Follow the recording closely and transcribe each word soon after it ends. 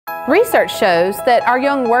Research shows that our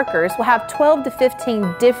young workers will have 12 to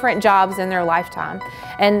 15 different jobs in their lifetime,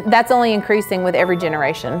 and that's only increasing with every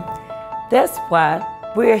generation. That's why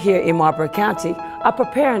we're here in Marlboro County are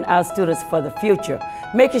preparing our students for the future,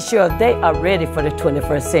 making sure they are ready for the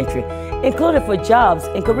 21st century, including for jobs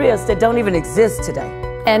and careers that don't even exist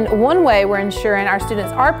today. And one way we're ensuring our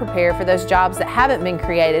students are prepared for those jobs that haven't been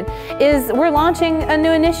created is we're launching a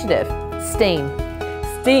new initiative, STEAM.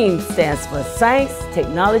 STEAM stands for Science,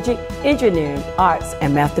 Technology, Engineering, Arts,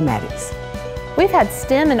 and Mathematics. We've had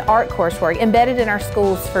STEM and art coursework embedded in our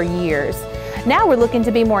schools for years. Now we're looking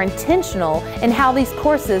to be more intentional in how these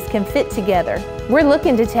courses can fit together. We're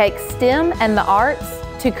looking to take STEM and the arts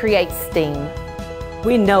to create STEAM.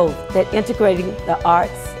 We know that integrating the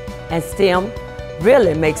arts and STEM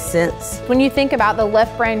really makes sense. When you think about the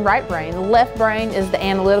left brain, right brain, the left brain is the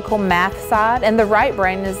analytical math side and the right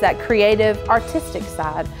brain is that creative artistic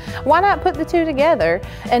side. Why not put the two together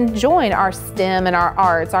and join our STEM and our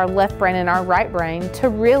arts, our left brain and our right brain, to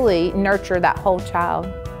really nurture that whole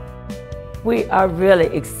child? We are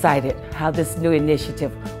really excited how this new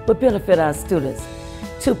initiative will benefit our students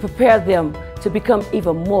to prepare them to become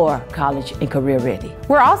even more college and career ready.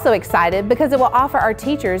 We're also excited because it will offer our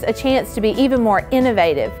teachers a chance to be even more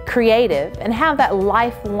innovative, creative, and have that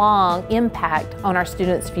lifelong impact on our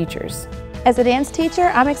students' futures. As a dance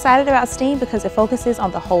teacher, I'm excited about STEAM because it focuses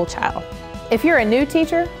on the whole child. If you're a new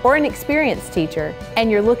teacher or an experienced teacher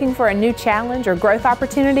and you're looking for a new challenge or growth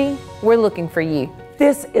opportunity, we're looking for you.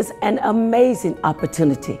 This is an amazing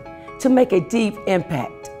opportunity to make a deep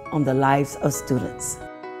impact on the lives of students.